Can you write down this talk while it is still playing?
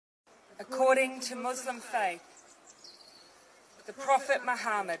According to Muslim faith, the Prophet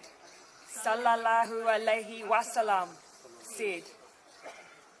Muhammad sallallahu alaihi wasallam said,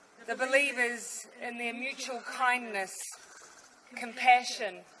 "The believers in their mutual kindness,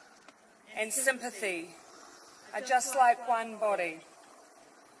 compassion and sympathy are just like one body.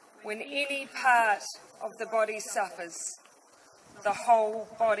 When any part of the body suffers, the whole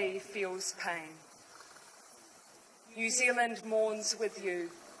body feels pain." New Zealand mourns with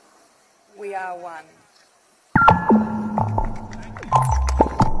you. We are one.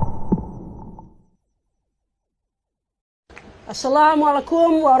 Assalamu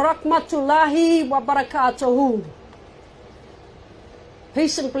alaikum wa rahmatullahi wa barakatuhu.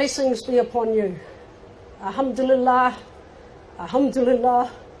 Peace and blessings be upon you. Alhamdulillah, alhamdulillah.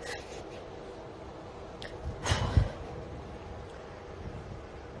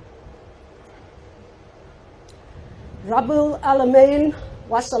 Rabbul Alameen,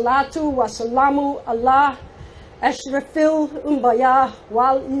 wa salatu wa salamu Allah, ashrafil umbaya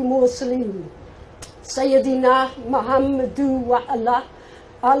wal muslim. Sayyidina Muhammadu wa ala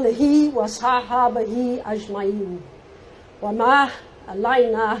alihi wa sahabahi ajma'in. Wa ma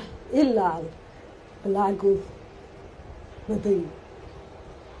alayna illa balagul mubin.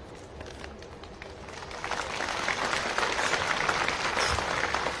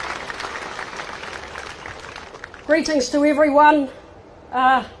 Greetings to everyone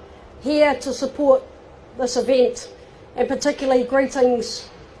here to support this event, and particularly greetings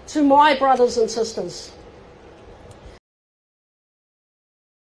to my brothers and sisters